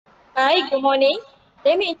Hi, good morning.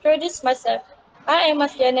 Let me introduce myself. I am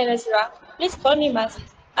Masliana Nazra. Please call me Mas.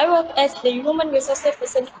 I work as the Human Resources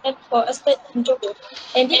Assistant for Estate in Johor.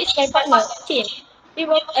 And this is my partner, Chin. We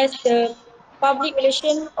work as the Public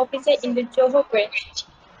Relations Officer in the Johor branch.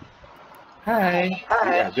 Hi,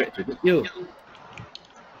 we are great to meet you.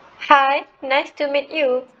 Hi, nice to meet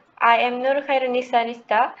you. I am Nur Khairunisa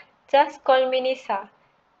Nista. Just call me Nisa.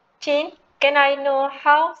 Chin, can I know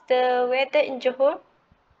how's the weather in Johor?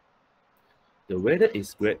 The weather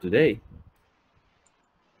is great today.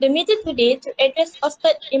 The meeting today to address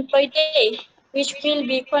Hosted Employee Day, which will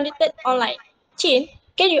be conducted online. Chin,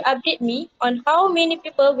 can you update me on how many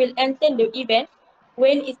people will attend the event?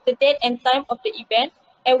 When is the date and time of the event?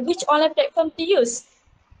 And which online platform to use?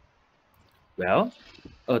 Well,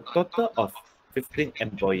 a total of 15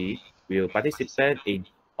 employees will participate in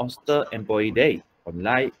Oyster Employee Day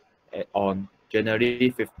online on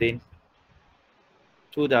January 15,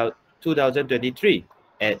 2023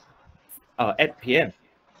 at 8 p.m.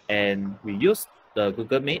 And we use the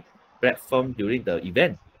Google Meet platform during the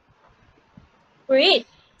event. Great.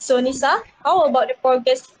 So Nisa, how about the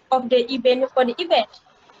progress of the event for the event?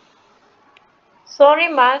 Sorry,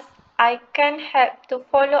 Mas, I can't help to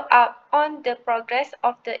follow up on the progress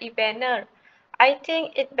of the event. I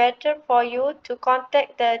think it better for you to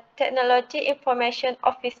contact the Technology Information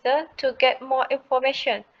Officer to get more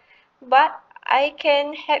information. But I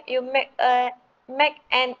can help you make an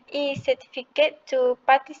e-certificate to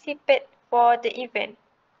participate for the event.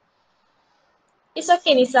 It's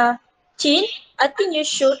okay, Nisa. Chin, I think you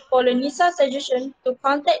should follow Nisa's suggestion to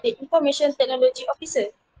contact the Information Technology Officer.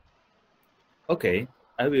 Okay,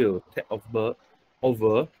 I will take over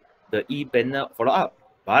the e-banner follow-up.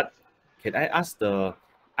 But can I ask the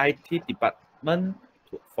IT department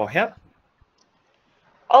for help?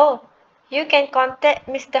 Oh, you can contact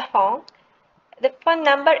Mr. Hong. The phone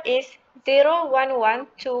number is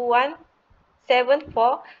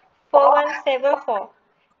 01121744174,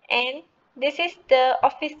 and this is the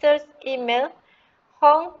officer's email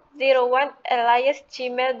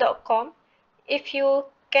hong01alias@gmail.com if you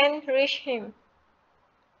can reach him.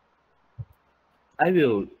 I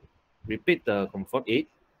will repeat the confirm it.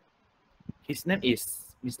 His name is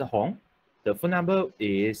Mr. Hong. The phone number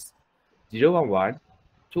is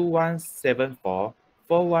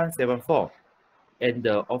 011-2174-4174. And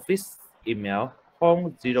the office email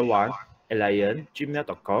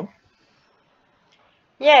hong01alliance@gmail.com.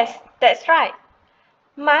 Yes, that's right.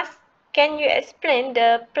 Mas, can you explain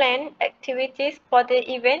the planned activities for the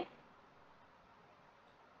event?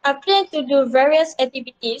 I plan to do various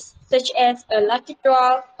activities such as a lucky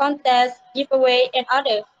draw, contest, giveaway, and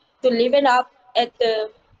other to liven up at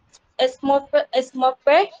the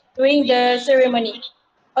atmosphere during the ceremony.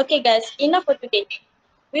 Okay, guys, enough for today.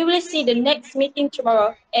 We will see the next meeting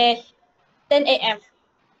tomorrow at 10 a.m.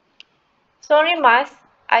 Sorry, Mas,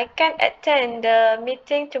 I can't attend the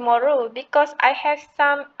meeting tomorrow because I have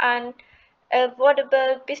some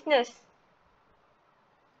unavoidable business.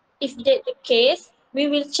 If that's the case, we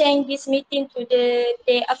will change this meeting to the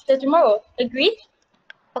day after tomorrow. Agreed?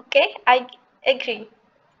 Okay, I agree.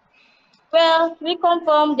 Well, we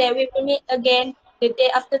confirm that we will meet again the day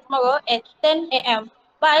after tomorrow at 10 a.m.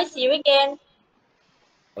 Bye, see you again.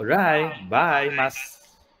 Alright, bye, Mas.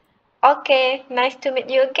 Okay, nice to meet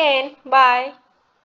you again. Bye.